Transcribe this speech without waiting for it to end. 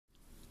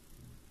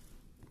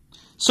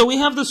So we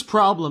have this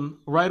problem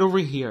right over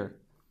here.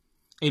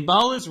 A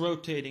ball is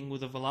rotating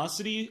with a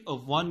velocity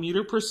of 1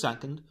 meter per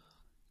second.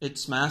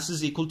 Its mass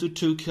is equal to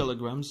 2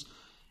 kilograms,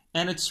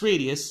 and its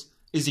radius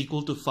is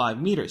equal to 5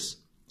 meters.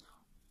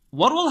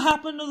 What will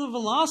happen to the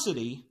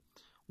velocity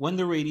when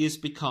the radius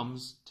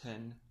becomes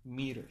 10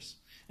 meters?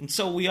 And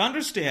so we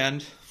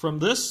understand from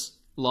this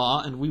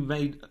law, and we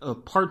made a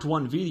part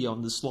 1 video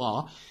on this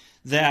law,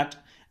 that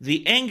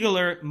the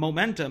angular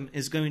momentum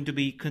is going to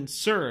be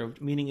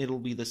conserved, meaning it'll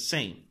be the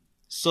same.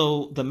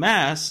 So the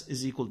mass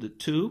is equal to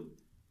 2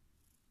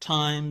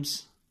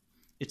 times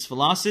its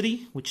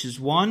velocity, which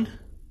is 1,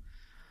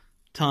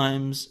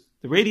 times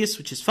the radius,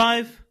 which is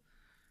 5.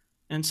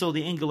 And so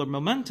the angular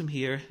momentum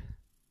here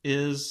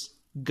is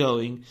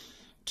going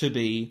to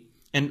be,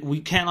 and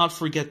we cannot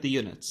forget the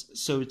units,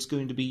 so it's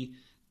going to be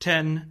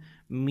 10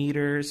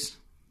 meters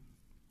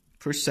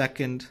per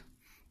second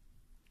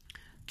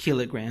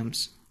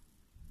kilograms.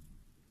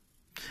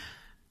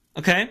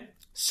 Okay,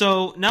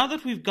 so now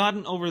that we've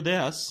gotten over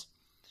this,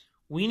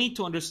 we need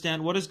to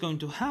understand what is going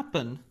to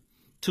happen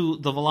to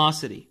the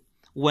velocity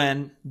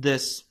when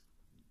this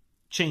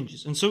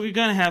changes. And so we're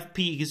going to have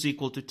p is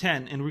equal to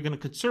 10, and we're going to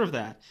conserve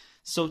that.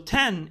 So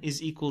 10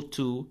 is equal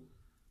to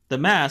the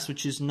mass,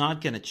 which is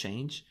not going to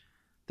change,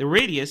 the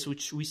radius,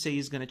 which we say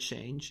is going to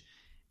change,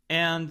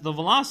 and the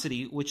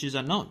velocity, which is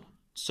unknown.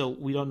 So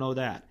we don't know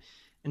that.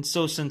 And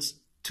so since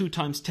 2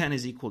 times 10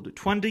 is equal to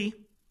 20,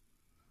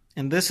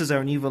 and this is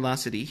our new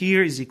velocity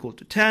here is equal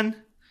to 10,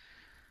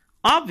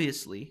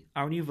 obviously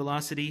our new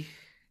velocity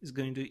is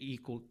going to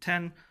equal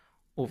 10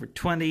 over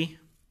 20.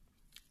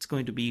 It's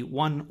going to be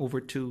 1 over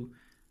 2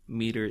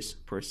 meters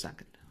per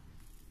second.